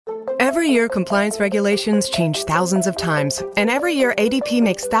Every year, compliance regulations change thousands of times, and every year ADP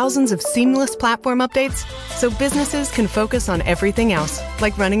makes thousands of seamless platform updates so businesses can focus on everything else,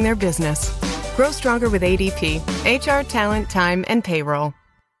 like running their business. Grow stronger with ADP, HR, talent, time, and payroll.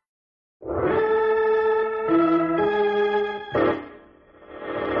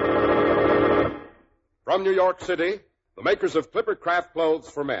 From New York City, the makers of Clipper Craft Clothes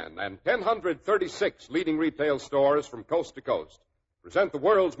for Men and 1,036 leading retail stores from coast to coast present the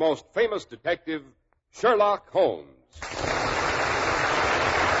world's most famous detective, Sherlock Holmes.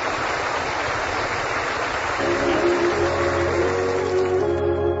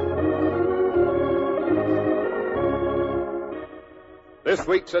 This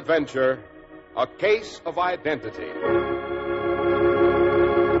week's adventure, A Case of Identity.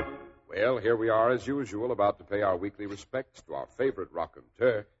 Well, here we are, as usual, about to pay our weekly respects to our favorite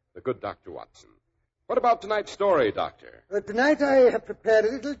raconteur, the good Dr. Watson. What about tonight's story, Doctor? Tonight I have prepared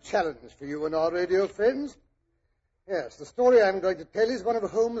a little challenge for you and our radio friends. Yes, the story I'm going to tell is one of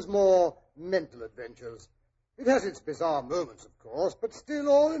Holmes' more mental adventures. It has its bizarre moments, of course, but still,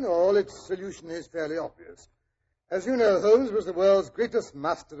 all in all, its solution is fairly obvious. As you know, Holmes was the world's greatest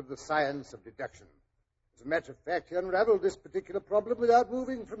master of the science of deduction. As a matter of fact, he unraveled this particular problem without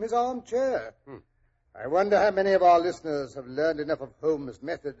moving from his armchair. I wonder how many of our listeners have learned enough of Holmes'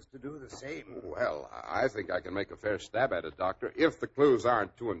 methods to do the same. Well, I think I can make a fair stab at it, Doctor, if the clues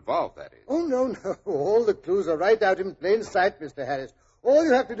aren't too involved, that is. Oh, no. All the clues are right out in plain sight, Mr. Harris. All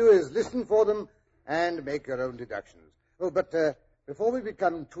you have to do is listen for them and make your own deductions. Oh, but before we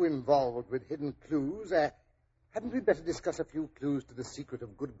become too involved with hidden clues, hadn't we better discuss a few clues to the secret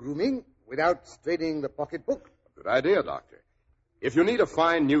of good grooming without straining the pocketbook? Good idea, Doctor. If you need a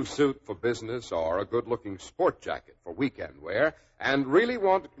fine new suit for business or a good-looking sport jacket for weekend wear and really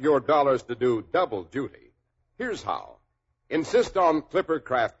want your dollars to do double duty, here's how. Insist on Clipper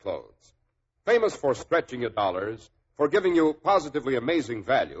Craft Clothes. Famous for stretching your dollars, for giving you positively amazing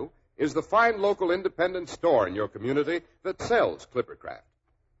value, is the fine local independent store in your community that sells Clipper Craft.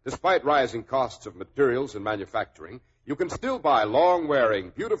 Despite rising costs of materials and manufacturing, you can still buy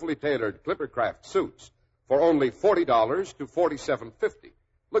long-wearing, beautifully tailored Clipper Craft suits for only $40 to $47.50.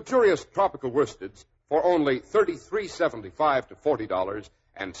 Luxurious tropical worsteds for only $33.75 to $40,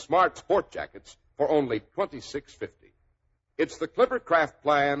 and smart sport jackets for only $26.50. It's the Clipper Craft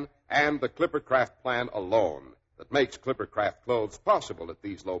plan and the Clipper Craft plan alone that makes Clipper Craft clothes possible at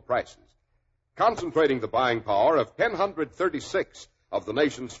these low prices. Concentrating the buying power of 1,036 of the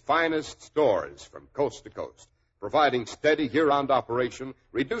nation's finest stores from coast to coast, providing steady year-round operation,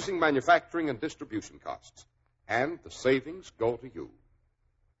 reducing manufacturing and distribution costs. And the savings go to you.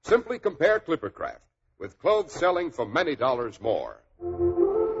 Simply compare Clipper Craft with clothes selling for many dollars more.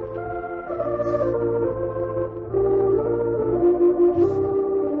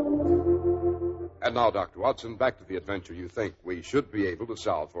 And now, Dr. Watson, back to the adventure you think we should be able to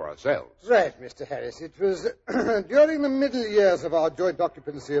solve for ourselves. Right, Mr. Harris. It was during the middle years of our joint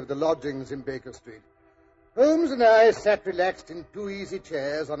occupancy of the lodgings in Baker Street. Holmes and I sat relaxed in two easy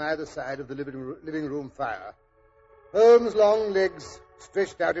chairs on either side of the living room fire. Holmes' long legs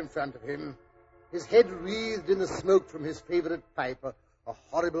stretched out in front of him, his head wreathed in the smoke from his favorite pipe, a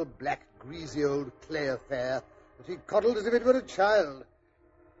horrible black, greasy old clay affair that he coddled as if it were a child.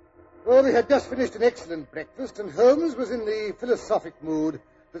 Well, we had just finished an excellent breakfast, and Holmes was in the philosophic mood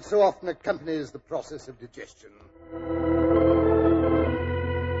that so often accompanies the process of digestion.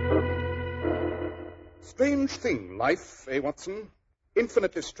 Strange thing, life, Watson?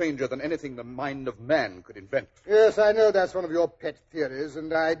 Infinitely stranger than anything the mind of man could invent. Yes, I know that's one of your pet theories,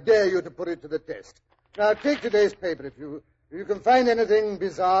 and I dare you to put it to the test. Now, take today's paper. If you can find anything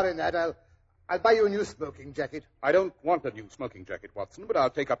bizarre in that, I'll buy you a new smoking jacket. I don't want a new smoking jacket, Watson, but I'll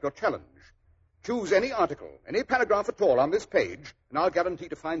take up your challenge. Choose any article, any paragraph at all on this page, and I'll guarantee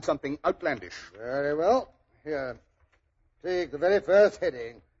to find something outlandish. Very well. Here, take the very first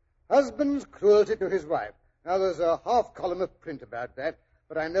heading. Husband's cruelty to his wife. Now, there's a half column of print about that,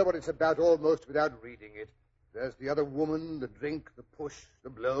 but I know what it's about almost without reading it. There's the other woman, the drink, the push, the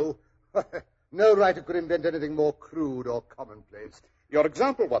blow. No writer could invent anything more crude or commonplace. Your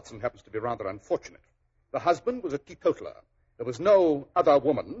example, Watson, happens to be rather unfortunate. The husband was a teetotaler. There was no other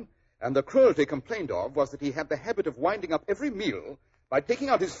woman, and the cruelty complained of was that he had the habit of winding up every meal by taking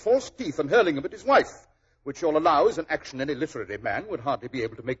out his false teeth and hurling them at his wife, which you'll allow is an action any literary man would hardly be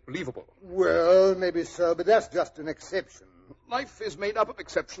able to make believable. Well, maybe so, but that's just an exception. Life is made up of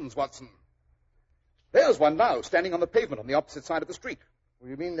exceptions, Watson. There's one now, standing on the pavement on the opposite side of the street.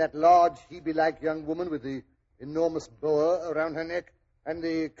 Well, you mean that large, Hebe-like young woman with the enormous boa around her neck and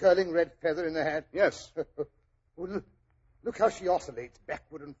the curling red feather in the hat? Yes. Well, Look how she oscillates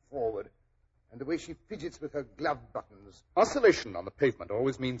backward and forward, and the way she fidgets with her glove buttons. Oscillation on the pavement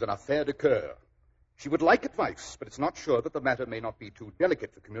always means an affaire de coeur. She would like advice, but it's not sure that the matter may not be too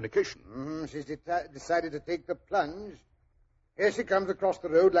delicate for communication. She's decided to take the plunge. Here she comes across the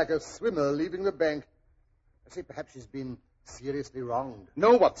road like a swimmer leaving the bank. I say perhaps she's been seriously wronged.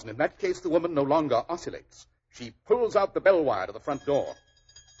 No, Watson. In that case, the woman no longer oscillates. She pulls out the bell wire to the front door.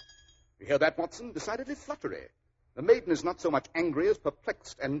 You hear that, Watson? Decidedly fluttery. The maiden is not so much angry as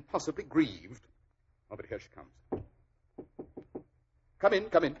perplexed and possibly grieved. Oh, but here she comes. Come in,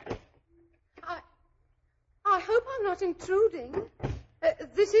 come in. I hope I'm not intruding.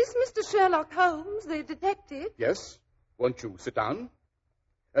 This is Mr. Sherlock Holmes, the detective. Yes? Won't you sit down?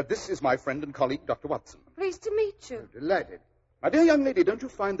 This is my friend and colleague, Dr. Watson. Pleased to meet you. Delighted. My dear young lady, don't you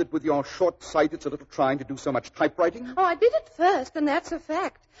find that with your short sight it's a little trying to do so much typewriting? Oh, I did at first, and that's a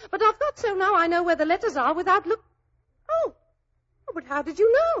fact. But I've got so now I know where the letters are without Oh, but how did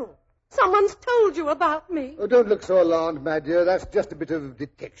you know? Someone's told you about me. Oh, don't look so alarmed, my dear. That's just a bit of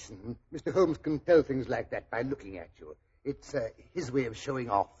detection. Mr. Holmes can tell things like that by looking at you. It's his way of showing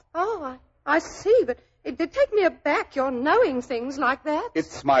off. Oh, I see, but it did take me aback, your knowing things like that.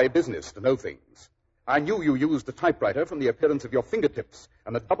 It's my business to know things. I knew you used the typewriter from the appearance of your fingertips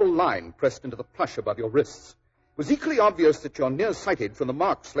and the double line pressed into the plush above your wrists. It was equally obvious that you're nearsighted from the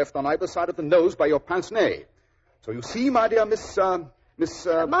marks left on either side of the nose by your pince-nez. So you see, my dear Miss...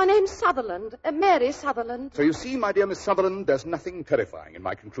 My name's Sutherland, Mary Sutherland. So you see, my dear Miss Sutherland, there's nothing terrifying in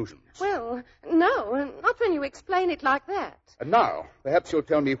my conclusions. Well, no, not when you explain it like that. And now, perhaps you'll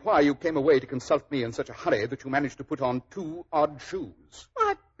tell me why you came away to consult me in such a hurry that you managed to put on 2 odd shoes.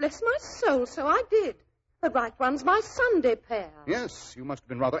 Why, bless my soul, so I did. The right one's my Sunday pair. Yes, you must have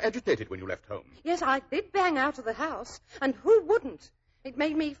been rather agitated when you left home. Yes, I did bang out of the house, and who wouldn't? It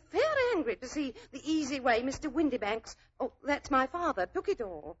made me fair angry to see the easy way Mr. Windybanks, oh, that's my father, took it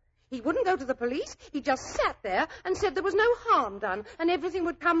all. He wouldn't go to the police. He just sat there and said there was no harm done and everything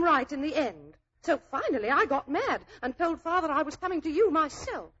would come right in the end. So finally I got mad and told Father I was coming to you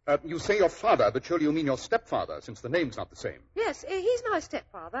myself. You say your father, but surely you mean your stepfather, since the name's not the same. Yes, he's my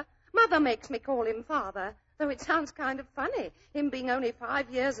stepfather. Mother makes me call him Father, though it sounds kind of funny, him being only 5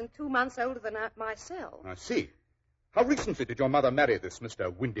 years and 2 months older than myself. I see. How recently did your mother marry this Mr.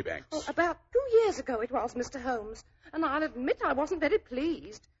 Windybanks? Oh, about 2 years ago it was, Mr. Holmes. And I'll admit I wasn't very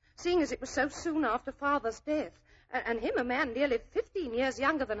pleased, seeing as it was so soon after Father's death. And him a man nearly 15 years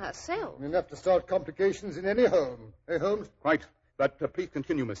younger than herself. Enough to start complications in any home. Eh, Holmes? Quite. But please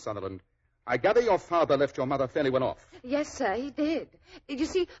continue, Miss Sutherland. I gather your father left your mother fairly well off. Yes, sir, he did. You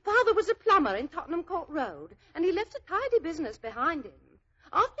see, Father was a plumber in Tottenham Court Road, and he left a tidy business behind him.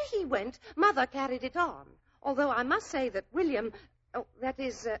 After he went, Mother carried it on. Although I must say that William,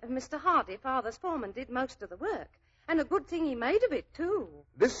 Mr. Hardy, Father's foreman, did most of the work. And a good thing he made of it, too.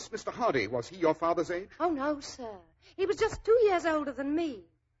 This Mr. Hardy, was he your father's age? Oh, no, sir. He was just 2 years older than me.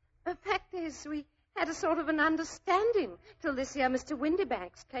 The fact is, we had a sort of an understanding till this year Mr.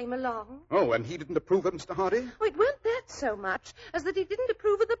 Windybanks came along. Oh, and he didn't approve of Mr. Hardy? Oh, it weren't that so much as that he didn't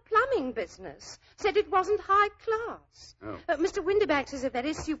approve of the plumbing business. Said it wasn't high class. Oh. Mr. Windybanks is a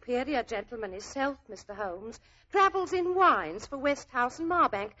very superior gentleman himself, Mr. Holmes. Travels in wines for Westhouse and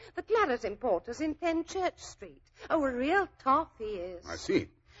Marbank, the claret importers in 10 Church Street. Oh, a real toff he is. I see.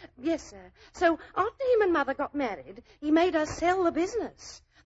 Yes, sir. So after him and Mother got married, he made us sell the business.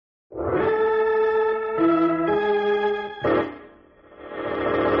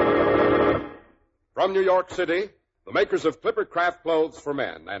 From New York City, the makers of Clipper Craft Clothes for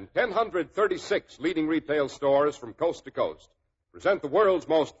Men and 1,036 leading retail stores from coast to coast present the world's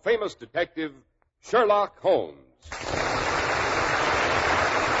most famous detective, Sherlock Holmes.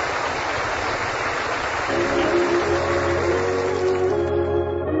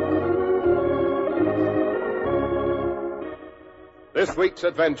 This week's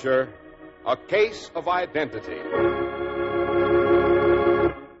adventure, A Case of Identity.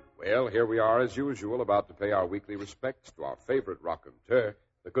 Well, here we are, as usual, about to pay our weekly respects to our favorite raconteur,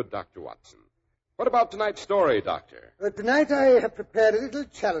 the good Dr. Watson. What about tonight's story, Doctor? Tonight I have prepared a little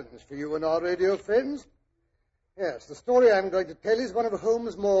challenge for you and our radio friends. Yes, the story I'm going to tell is one of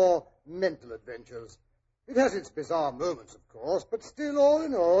Holmes' more mental adventures. It has its bizarre moments, of course, but still, all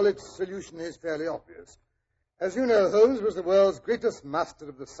in all, its solution is fairly obvious. As you know, Holmes was the world's greatest master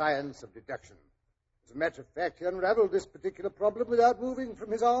of the science of deduction. As a matter of fact, he unraveled this particular problem without moving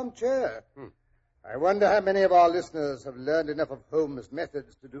from his armchair. I wonder how many of our listeners have learned enough of Holmes'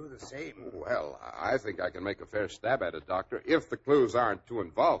 methods to do the same. Well, I think I can make a fair stab at it, Doctor, if the clues aren't too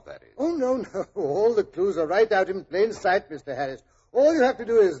involved, that is. Oh, no. All the clues are right out in plain sight, Mr. Harris. All you have to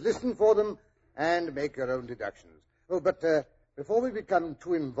do is listen for them and make your own deductions. Oh, but before we become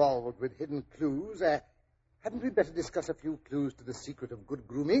too involved with hidden clues, hadn't we better discuss a few clues to the secret of good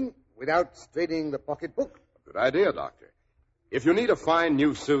grooming without straining the pocketbook? Good idea, Doctor. If you need a fine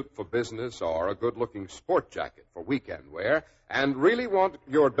new suit for business or a good-looking sport jacket for weekend wear and really want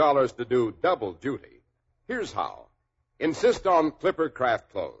your dollars to do double duty, here's how. Insist on Clipper Craft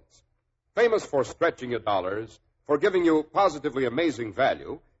clothes. Famous for stretching your dollars, for giving you positively amazing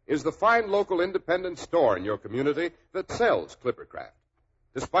value, is the fine local independent store in your community that sells Clipper Craft.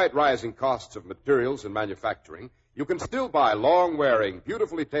 Despite rising costs of materials and manufacturing, you can still buy long-wearing,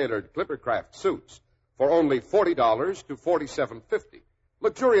 beautifully tailored Clipper Craft suits for only $40 to $47.50.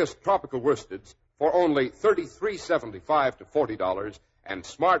 Luxurious tropical worsteds for only $33.75 to $40, and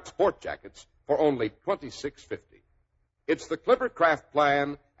smart sport jackets for only $26.50. It's the Clipper Craft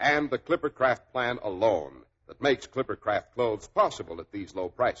plan and the Clipper Craft plan alone that makes Clipper Craft clothes possible at these low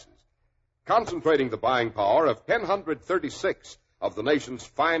prices. Concentrating the buying power of 1,036 of the nation's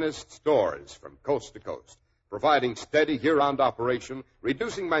finest stores from coast to coast, providing steady year-round operation,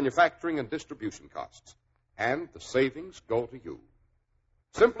 reducing manufacturing and distribution costs. And the savings go to you.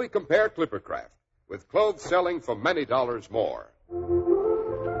 Simply compare Clipper Craft with clothes selling for many dollars more.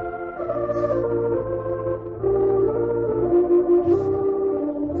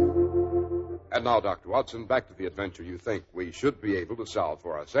 And now, Dr. Watson, back to the adventure you think we should be able to solve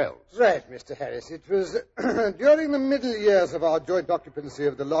for ourselves. Right, Mr. Harris. It was during the middle years of our joint occupancy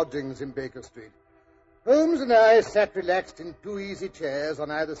of the lodgings in Baker Street. Holmes and I sat relaxed in two easy chairs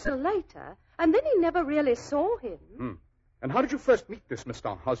on either side. Later, and then he never really saw him. And how did you first meet this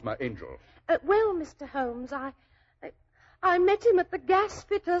Mr. Holmes-A Angel? Well, Mr. Holmes, I met him at the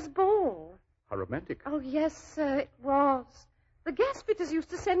gasfitter's ball. How romantic. Oh, yes, sir, it was. The gasfitters used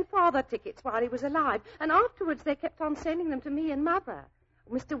to send Father tickets while he was alive, and afterwards they kept on sending them to me and Mother.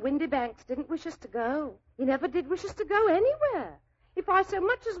 Mr. Windybanks didn't wish us to go. He never did wish us to go anywhere. If I so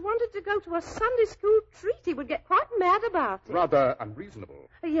much as wanted to go to a Sunday school treat, he would get quite mad about it. Rather unreasonable.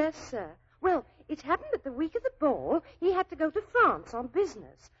 Yes, sir. Well, it happened that the week of the ball, he had to go to France on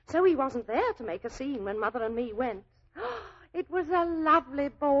business, so he wasn't there to make a scene when Mother and me went. It was a lovely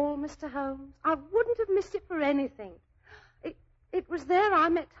ball, Mr. Holmes. I wouldn't have missed it for anything. It was there I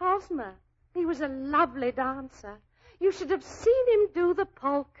met Hosmer. He was a lovely dancer. You should have seen him do the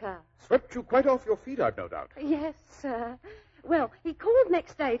polka. Swept you quite off your feet, I've no doubt. Yes, sir. Well, he called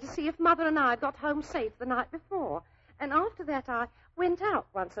next day to see if Mother and I got home safe the night before. And after that, I went out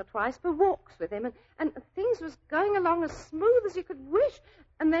once or twice for walks with him, and things was going along as smooth as you could wish.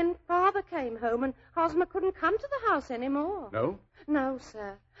 And then Father came home, and Hosmer couldn't come to the house anymore. No? No,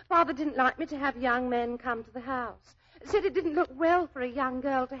 sir. Father didn't like me to have young men come to the house. Said it didn't look well for a young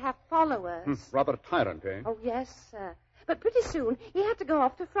girl to have followers. Rather a tyrant, eh? Oh, yes, sir. But pretty soon he had to go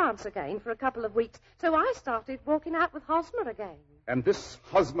off to France again for a couple of weeks, so I started walking out with Hosmer again. And this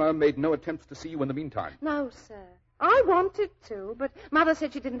Hosmer made no attempts to see you in the meantime? No, sir. I wanted to, but Mother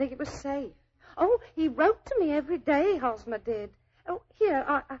said she didn't think it was safe. Oh, he wrote to me every day, Hosmer did. Oh, here,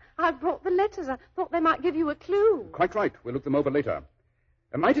 I brought the letters. I thought they might give you a clue. Quite right. We'll look them over later.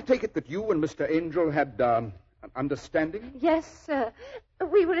 Am I to take it that you and Mr. Angel had an understanding? Yes, sir.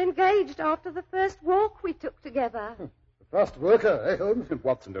 We were engaged after the first walk we took together. The first worker, eh, Holmes?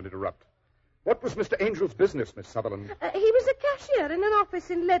 Watson, don't interrupt. What was Mr. Angel's business, Miss Sutherland? He was a cashier in an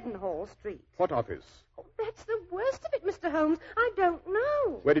office in Leadenhall Street. What office? Oh, that's the worst of it, Mr. Holmes. I don't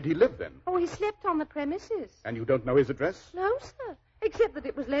know. Where did he live, then? Oh, he slept on the premises. And you don't know his address? No, sir, except that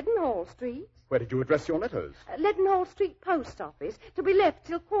it was Leadenhall Street. Where did you address your letters? Leadenhall Street Post Office, to be left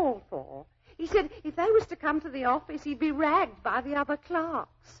till called for. He said if they was to come to the office, he'd be ragged by the other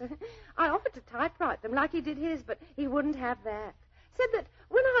clerks. I offered to typewrite them like he did his, but he wouldn't have that. Said that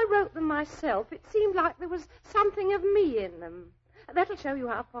when I wrote them myself, it seemed like there was something of me in them. That'll show you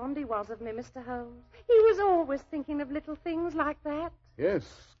how fond he was of me, Mr. Holmes. He was always thinking of little things like that. Yes,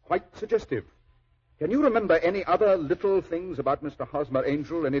 quite suggestive. Can you remember any other little things about Mr. Hosmer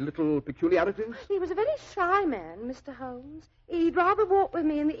Angel, any little peculiarities? He was a very shy man, Mr. Holmes. He'd rather walk with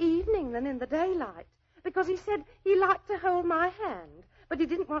me in the evening than in the daylight, because he said he liked to hold my hand, but he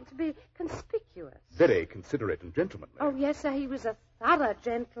didn't want to be conspicuous. Very considerate and gentlemanly. Oh, yes, sir, he was a thorough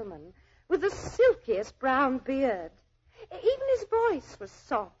gentleman, with the silkiest brown beard. Even his voice was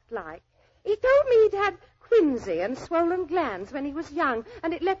soft-like. He told me he'd had quinsy and swollen glands when he was young,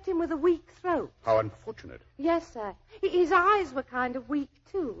 and it left him with a weak throat. How unfortunate. Yes, sir. His eyes were kind of weak,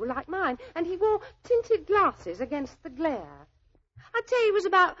 too, like mine, and he wore tinted glasses against the glare. I'd say he was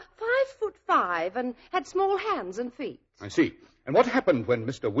about 5'5" and had small hands and feet. I see. And what happened when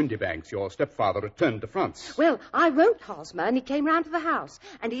Mr. Windybanks, your stepfather, returned to France? Well, I wrote Hosmer, and he came round to the house,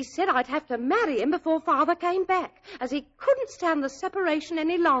 and he said I'd have to marry him before Father came back, as he couldn't stand the separation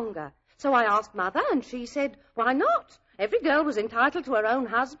any longer. So I asked Mother, and she said, why not? Every girl was entitled to her own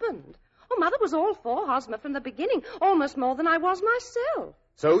husband. Oh, Mother was all for Hosmer from the beginning, almost more than I was myself.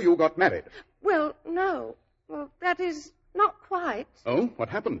 So you got married? Well, no. Well, that is... not quite. Oh, what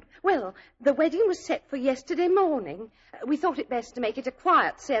happened? Well, the wedding was set for yesterday morning. We thought it best to make it a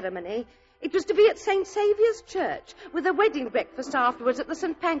quiet ceremony. It was to be at St. Saviour's Church, with a wedding breakfast afterwards at the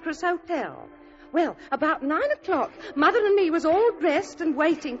St. Pancras Hotel. Well, about 9 o'clock, Mother and me was all dressed and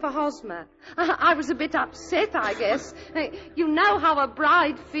waiting for Hosmer. I was a bit upset, I guess. You know how a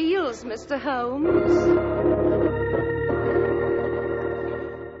bride feels, Mr. Holmes.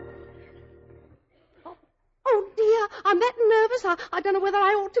 Oh, dear, I'm that nervous. I don't know whether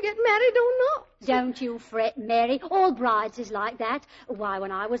I ought to get married or not. Don't you fret, Mary. All brides is like that. Why,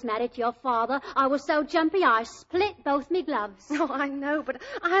 when I was married to your father, I was so jumpy I split both me gloves. Oh, I know, but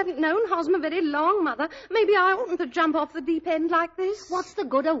I haven't known Hosmer very long, Mother. Maybe I oughtn't to jump off the deep end like this. What's the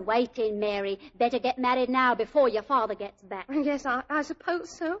good of waiting, Mary? Better get married now before your father gets back. Yes, I suppose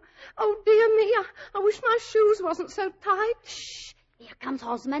so. Oh, dear me, I wish my shoes wasn't so tight. Shh, here comes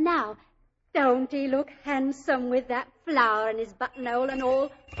Hosmer now. Don't he look handsome with that flower in his buttonhole and all?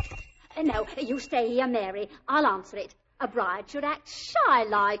 No, you stay here, Mary. I'll answer it. A bride should act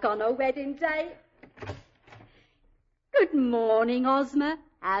shy-like on her wedding day. Good morning, Hosmer.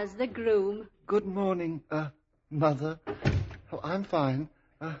 How's the groom? Good morning, Mother. Oh, I'm fine.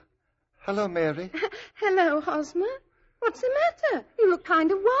 Hello, Mary. Hello, Hosmer. What's the matter? You look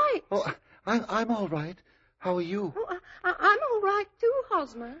kind of white. Oh, I'm all right. How are you? Oh, I'm all right, too,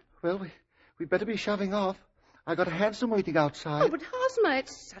 Hosmer. Well, we'd better be shoving off. I got a hansom waiting outside. Oh, but Hosmer,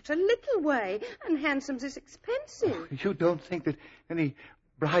 it's such a little way, and hansoms is expensive. You don't think that any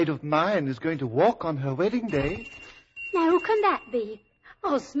bride of mine is going to walk on her wedding day? Now, who can that be?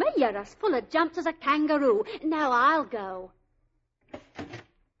 Hosmer, you're as full of jumps as a kangaroo. Now I'll go.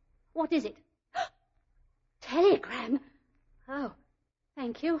 What is it? Telegram? Oh,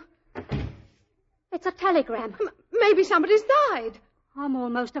 thank you. It's a telegram. Maybe somebody's died. I'm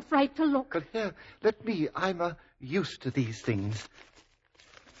almost afraid to look. But here, let me. I'm used to these things.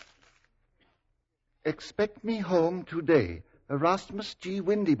 Expect me home today. Erasmus G.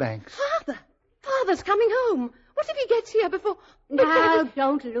 Windybanks. Father! Father's coming home. What if he gets here before... Now,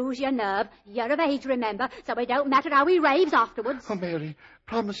 don't lose your nerve. You're of age, remember, so it don't matter how he raves afterwards. Oh, Mary,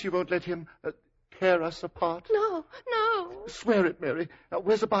 promise you won't let him tear us apart. No. Swear it, Mary. Now,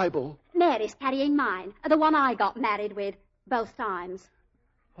 where's the Bible? Mary's carrying mine, the one I got married with, both times.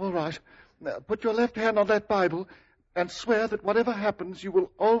 All right. Now, put your left hand on that Bible and swear that whatever happens, you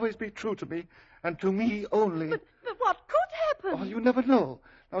will always be true to me and to me only. But what could happen? Oh, you never know.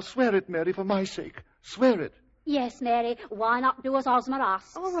 Now, swear it, Mary, for my sake. Swear it. Yes, Mary. Why not do as Hosmer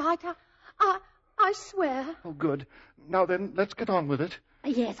asks? All right. I swear. Oh, good. Now then, let's get on with it.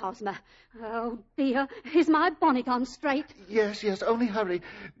 Yes, Hosmer. Oh, dear. Is my bonnet on straight? Yes, only hurry.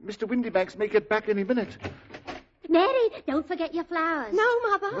 Mr. Windybanks may get back any minute. Mary, don't forget your flowers. No,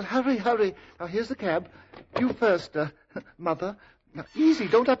 Mother. Well, hurry. Now, here's the cab. You first, Mother. Now, easy,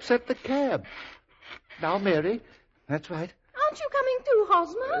 don't upset the cab. Now, Mary. That's right. Aren't you coming too,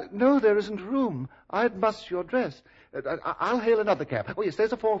 Hosmer? No, there isn't room. I'd muss your dress. I'll hail another cab. Oh, yes,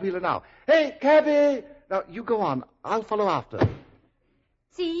 there's a four-wheeler now. Hey, cabby! Now, you go on. I'll follow after.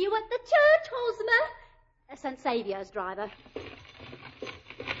 See you at the church, Holmes-A. St. Saviour's driver.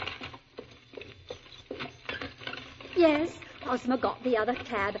 Yes, Hosmer got the other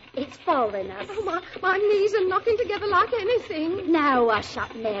cab. It's following us. Oh, my knees are knocking together like anything. Now, hush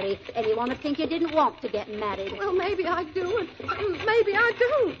up, Mary. Anyone would think you didn't want to get married. Well, maybe I do, and maybe I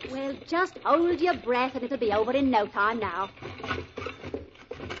don't. Well, just hold your breath and it'll be over in no time now.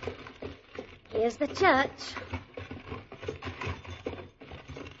 Here's the church.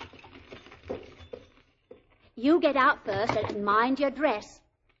 You get out first and mind your dress.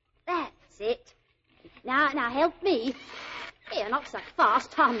 That's it. Now help me. Here, not so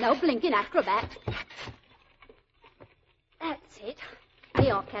fast. I'm no blinking acrobat. That's it.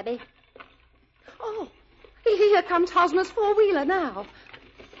 Here, cabby. Oh, here comes Hosmer's four-wheeler now.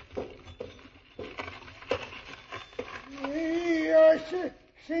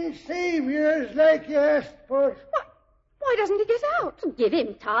 St. Saviour's like you asked for. Why doesn't he get out? Give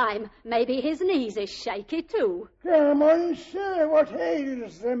him time. Maybe his knees is shaky, too. Come on, sir. What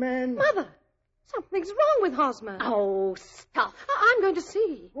ails the man? Mother, something's wrong with Hosmer. Oh, stuff. I'm going to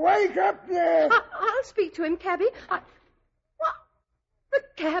see. Wake up there. I'll speak to him, cabby. What? The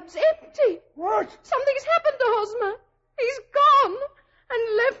cab's empty. What? Something's happened to Hosmer. He's gone and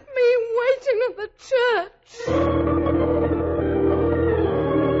left me waiting at the church.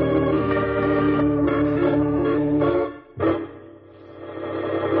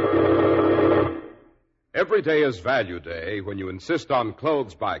 Every day is value day when you insist on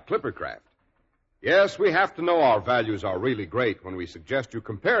clothes by Clippercraft. Yes, we have to know our values are really great when we suggest you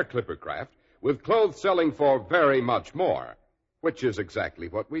compare Clippercraft with clothes selling for very much more, which is exactly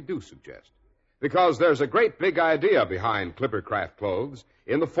what we do suggest. Because there's a great big idea behind Clippercraft clothes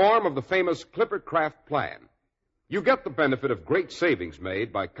in the form of the famous Clippercraft plan. You get the benefit of great savings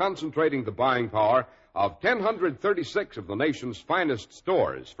made by concentrating the buying power of 1,036 of the nation's finest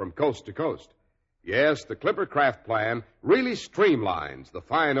stores from coast to coast. Yes, the Clippercraft plan really streamlines the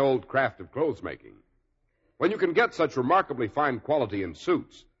fine old craft of clothes making. When you can get such remarkably fine quality in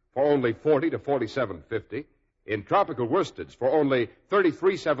suits for only $40 to $47.50, in tropical worsteds for only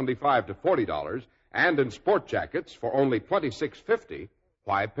 $33.75 to $40, and in sport jackets for only $26.50,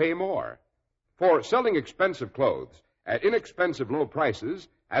 why pay more? For selling expensive clothes at inexpensive low prices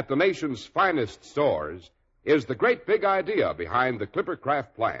at the nation's finest stores is the great big idea behind the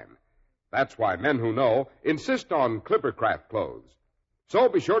Clippercraft plan. That's why men who know insist on Clippercraft clothes. So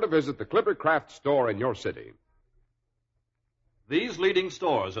be sure to visit the Clippercraft store in your city. These leading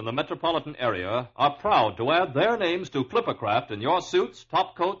stores in the metropolitan area are proud to add their names to Clippercraft in your suits,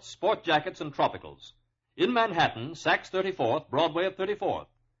 top coats, sport jackets, and tropicals. In Manhattan, Saks 34th, Broadway at 34th.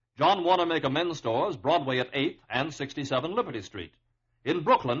 John Wanamaker Men's Stores, Broadway at 8th and 67 Liberty Street. In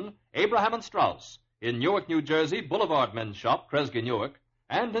Brooklyn, Abraham and Strauss. In Newark, New Jersey, Boulevard Men's Shop, Kresge Newark.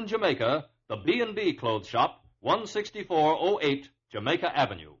 And in Jamaica, the B&B Clothes Shop, 16408 Jamaica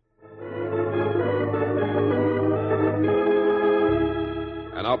Avenue.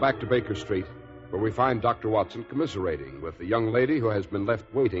 And now back to Baker Street, where we find Dr. Watson commiserating with the young lady who has been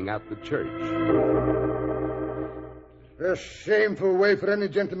left waiting at the church. A shameful way for any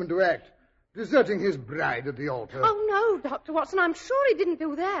gentleman to act, deserting his bride at the altar. Oh, no, Dr. Watson, I'm sure he didn't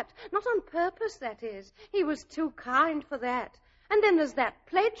do that. Not on purpose, that is. He was too kind for that. And then there's that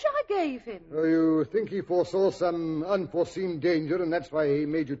pledge I gave him. Oh, you think he foresaw some unforeseen danger, and that's why he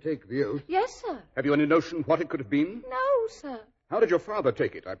made you take the oath? Yes, sir. Have you any notion what it could have been? No, sir. How did your father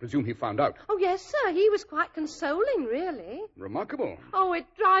take it? I presume he found out. Oh, yes, sir. He was quite consoling, really. Remarkable. Oh, it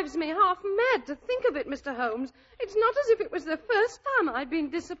drives me half mad to think of it, Mr. Holmes. It's not as if it was the first time I'd been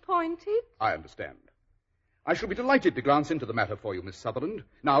disappointed. I understand. I shall be delighted to glance into the matter for you, Miss Sutherland.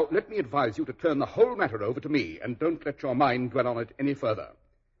 Now, let me advise you to turn the whole matter over to me, and don't let your mind dwell on it any further.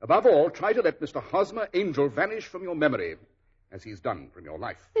 Above all, try to let Mr. Hosmer Angel vanish from your memory, as he's done from your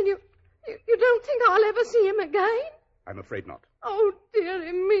life. Then you don't think I'll ever see him again? I'm afraid not. Oh,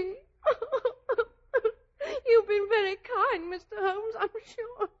 dearie me. You've been very kind, Mr. Holmes, I'm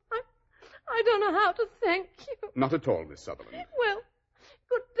sure. I don't know how to thank you. Not at all, Miss Sutherland. Well,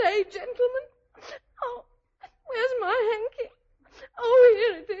 good day, gentlemen. Oh, where's my hanky? Oh,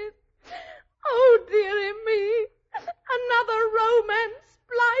 here it is. Oh, dearie me. Another romance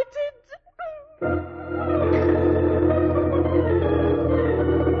blighted.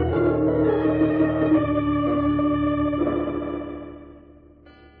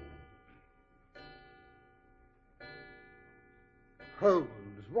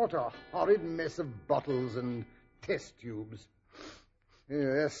 Holmes, what a horrid mess of bottles and test tubes.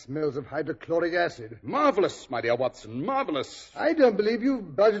 Yes, smells of hydrochloric acid. Marvelous, my dear Watson, marvelous. I don't believe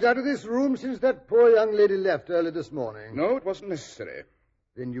you've budged out of this room since that poor young lady left early this morning. No, it wasn't necessary.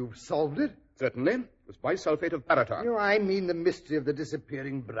 Then you've solved it? Certainly. It was bisulfate of baryton. No, I mean the mystery of the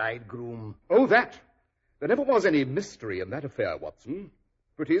disappearing bridegroom. Oh, that. There never was any mystery in that affair, Watson.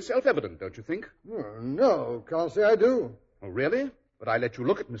 Pretty self-evident, don't you think? Oh, no, can't say I do. Oh, really? But I let you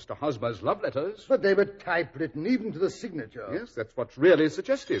look at Mr. Hosmer's love letters. But they were typewritten, even to the signature. Yes, that's what's really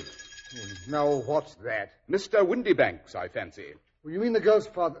suggestive. Now, what's that? Mr. Windybanks, I fancy. Well, you mean the girl's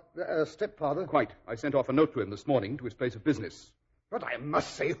father, stepfather? Quite. I sent off a note to him this morning to his place of business. But I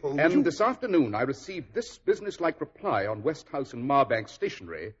must say, Holmes... And this afternoon I received this business-like reply on West House and Marbank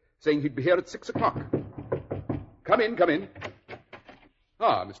stationery saying he'd be here at 6 o'clock. Come in, come in.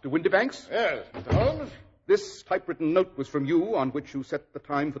 Ah, Mr. Windybanks? Yes, Mr. Holmes? This typewritten note was from you on which you set the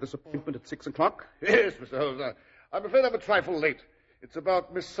time for this appointment at 6 o'clock? Yes, Mr. Holmes. I'm afraid I'm a trifle late. It's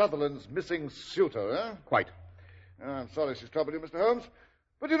about Miss Sutherland's missing suitor, eh? Quite. I'm sorry she's troubled you, Mr. Holmes.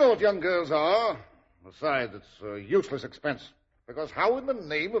 But you know what young girls are. Besides, it's a useless expense. Because how in the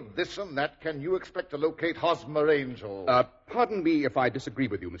name of this and that can you expect to locate Hosmer Angel? Pardon me if I disagree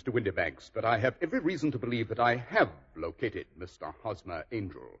with you, Mr. Windybanks, but I have every reason to believe that I have located Mr. Hosmer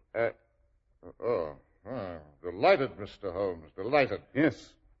Angel. Delighted, Mr. Holmes, delighted.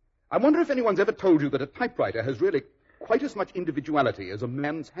 Yes. I wonder if anyone's ever told you that a typewriter has really quite as much individuality as a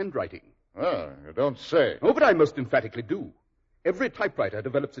man's handwriting. Oh, you don't say. Oh, but I most emphatically do. Every typewriter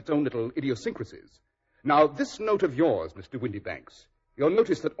develops its own little idiosyncrasies. Now, this note of yours, Mr. Windybanks, you'll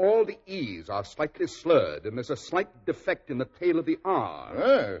notice that all the E's are slightly slurred, and there's a slight defect in the tail of the R.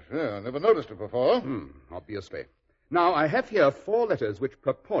 Yes, yeah, I never noticed it before. Obviously. Now, I have here 4 letters which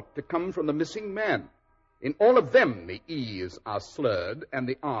purport to come from the missing man. In all of them, the E's are slurred and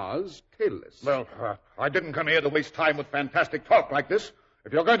the R's tailless. Well, I didn't come here to waste time with fantastic talk like this.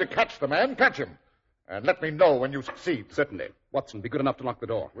 If you're going to catch the man, catch him. And let me know when you succeed. Certainly. Watson, be good enough to lock the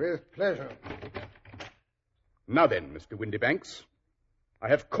door. With pleasure. Now then, Mr. Windybanks, I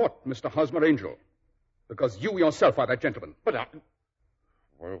have caught Mr. Hosmer Angel, because you yourself are that gentleman. But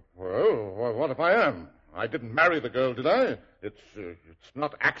Well, what if I am? I didn't marry the girl, did I? It's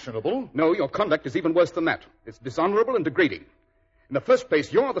not actionable. No, your conduct is even worse than that. It's dishonorable and degrading. In the first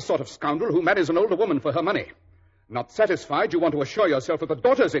place, you're the sort of scoundrel who marries an older woman for her money. Not satisfied, you want to assure yourself of the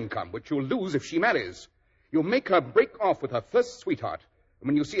daughter's income, which you'll lose if she marries. You make her break off with her first sweetheart. And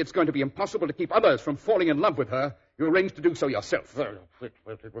when you see it's going to be impossible to keep others from falling in love with her, you arrange to do so yourself. Well,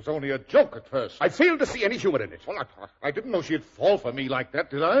 it was only a joke at first. I failed to see any humor in it. Well, I didn't know she'd fall for me like that,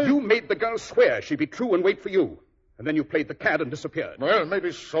 did I? You made the girl swear she'd be true and wait for you. And then you played the cad and disappeared. Well,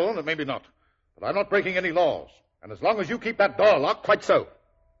 maybe so, and maybe not. But I'm not breaking any laws. And as long as you keep that door locked... Quite so.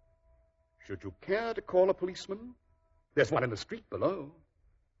 Should you care to call a policeman? There's one in the street below.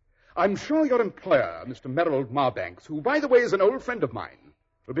 I'm sure your employer, Mr. Merrill Marbanks, who, by the way, is an old friend of mine,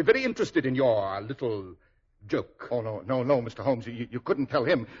 will be very interested in your little joke. Oh, no, Mr. Holmes. You couldn't tell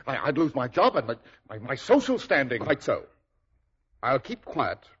him. I'd lose my job and my social standing. Quite so. I'll keep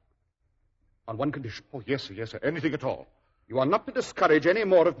quiet on one condition. Oh, yes, sir. Anything at all. You are not to discourage any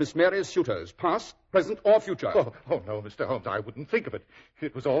more of Miss Mary's suitors, past, present, or future. Oh, no, Mr. Holmes. I wouldn't think of it.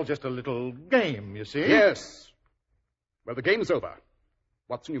 It was all just a little game, you see. Yes. Well, the game's over.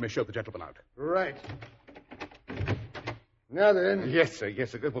 Watson, you may show the gentleman out. Right. Now then. Yes, sir.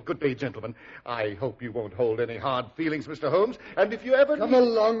 Well, good day, gentlemen. I hope you won't hold any hard feelings, Mr. Holmes. And if you ever... Come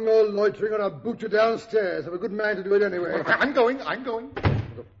along, no loitering, or I'll boot you downstairs. I'm a good man to do it anyway. Well, I'm going.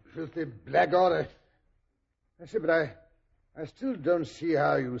 The filthy blackguard. I say, but I still don't see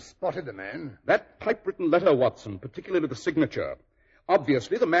how you spotted the man. That typewritten letter, Watson, particularly the signature.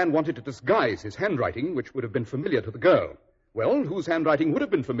 Obviously, the man wanted to disguise his handwriting, which would have been familiar to the girl. Well, whose handwriting would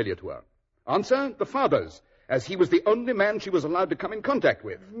have been familiar to her? Answer, the father's, as he was the only man she was allowed to come in contact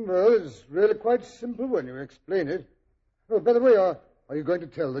with. Well, it's really quite simple when you explain it. Oh, by the way, are you going to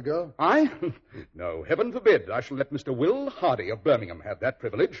tell the girl? I? No, heaven forbid. I shall let Mr. Will Hardy of Birmingham have that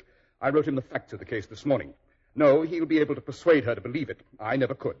privilege. I wrote him the facts of the case this morning. No, he'll be able to persuade her to believe it. I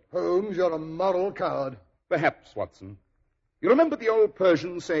never could. Holmes, you're a moral coward. Perhaps, Watson. You remember the old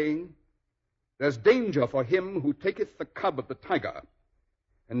Persian saying, "There's danger for him who taketh the cub of the tiger,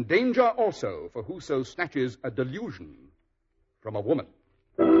 and danger also for whoso snatches a delusion from a woman."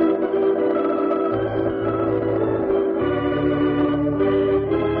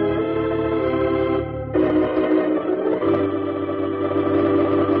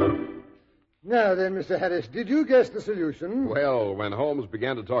 Now then, Mr. Harris, did you guess the solution? Well, when Holmes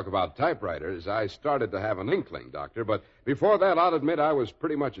began to talk about typewriters, I started to have an inkling, Doctor. But before that, I'll admit I was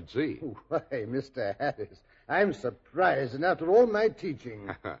pretty much at sea. Why, Mr. Harris, I'm surprised, and after all my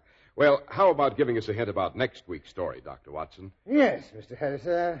teaching. Well, how about giving us a hint about next week's story, Dr. Watson? Yes, Mr.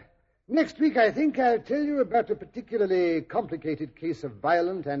 Harris. Next week, I think I'll tell you about a particularly complicated case of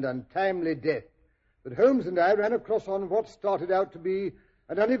violent and untimely death that Holmes and I ran across on what started out to be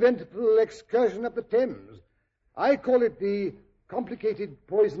an uneventful excursion up the Thames. I call it the complicated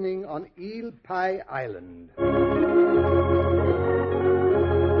poisoning on Eel Pie Island.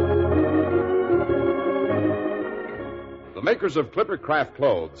 The makers of Clippercraft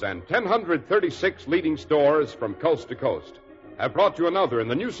clothes and 1,036 leading stores from coast to coast have brought you another in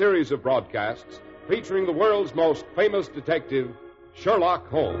the new series of broadcasts featuring the world's most famous detective, Sherlock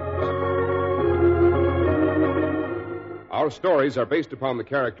Holmes. Our stories are based upon the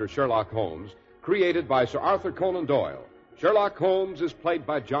character Sherlock Holmes, created by Sir Arthur Conan Doyle. Sherlock Holmes is played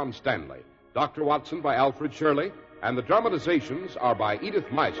by John Stanley, Dr. Watson by Alfred Shirley, and the dramatizations are by Edith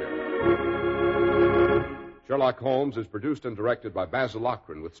Meiser. Sherlock Holmes is produced and directed by Basil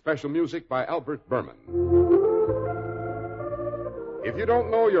Lochran with special music by Albert Berman. If you don't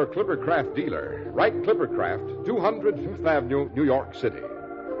know your Clippercraft dealer, write Clippercraft, 200 Fifth Avenue, New York City.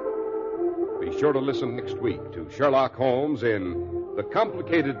 Be sure to listen next week to Sherlock Holmes in The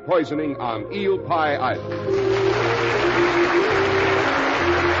Complicated Poisoning on Eel Pie Island.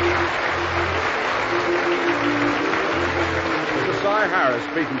 This is Cy Harris. Morris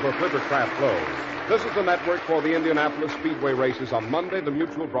speaking for Clippercraft Clothes. This is the network for the Indianapolis Speedway races on Monday, the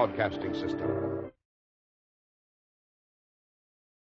Mutual Broadcasting System.